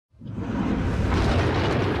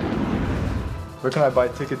Where can I buy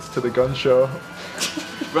tickets to the gun show?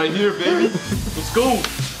 Right here, baby. Let's go.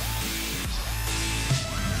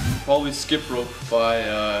 Probably Skip Rope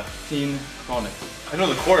by Teen Chronic. I know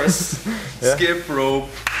the chorus. Yeah? Skip rope,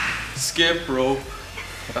 skip rope.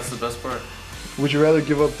 That's the best part. Would you rather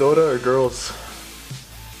give up Dota or girls?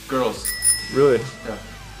 Girls. Really? Yeah.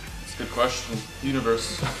 That's a good question.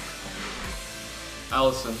 Universe.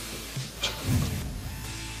 Allison.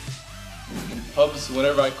 In pubs,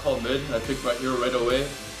 whenever I call mid, I pick my hero right away.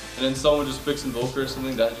 And then someone just picks Invoker or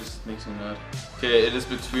something, that just makes me mad. Okay, it is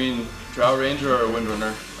between Drow Ranger or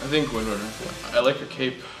Windrunner. I think Windrunner. I like her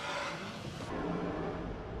cape.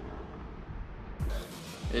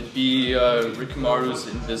 It'd be Rikimaru's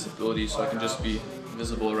invisibility, so I can just be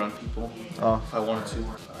invisible around people if I wanted to.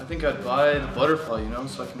 I think I'd buy the butterfly, you know,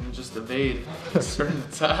 so I can just evade certain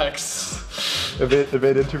attacks.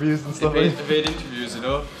 Evade interviews and stuff? Evade interviews, you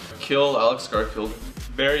know. Kill Alex Garfield.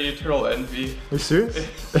 Bury Eternal Envy. Are you serious?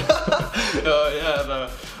 Yeah,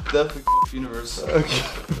 definitely fuck universe. Okay.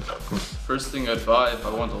 First thing I'd buy if I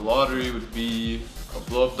won the lottery would be a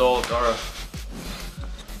blow-up doll Dara.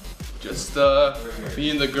 Just me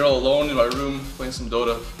and the girl alone in my room playing some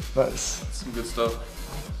Dota. Nice. Some good stuff.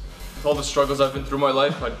 With all the struggles I've been through my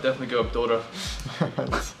life, I'd definitely give up Dota.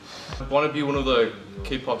 Nice. I want to be one of the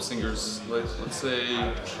K-pop singers. Like, let's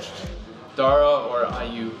say Dara or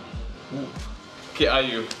IU. Ooh. Okay,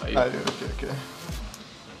 IU. Okay.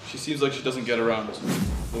 She seems like she doesn't get around.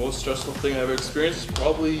 The most stressful thing I've ever experienced is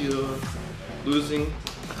probably losing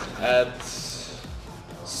at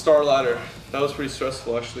Star Ladder. That was pretty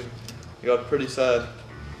stressful actually. I got pretty sad.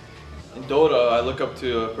 In Dota, I look up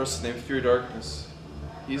to a person named Fear Darkness.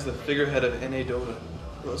 He's the figurehead of NA Dota.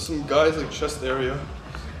 There was some guys like chest area.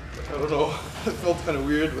 I don't know, it felt kind of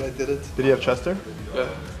weird when I did it. Did he have Chester? Yeah,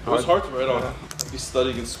 it was hard to write on. I'd be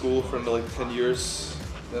studying in school for like 10 years.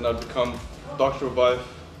 Then I'd become Dr. Revive.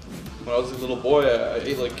 When I was a little boy, I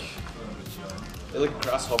ate like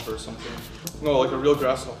grasshopper or something. No, like a real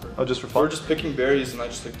grasshopper. Oh, just for We fun? were just picking berries and I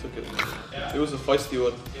just like took it. It was a feisty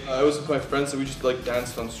one. I was with my friends and we just like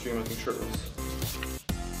danced on stream, I think shirtless.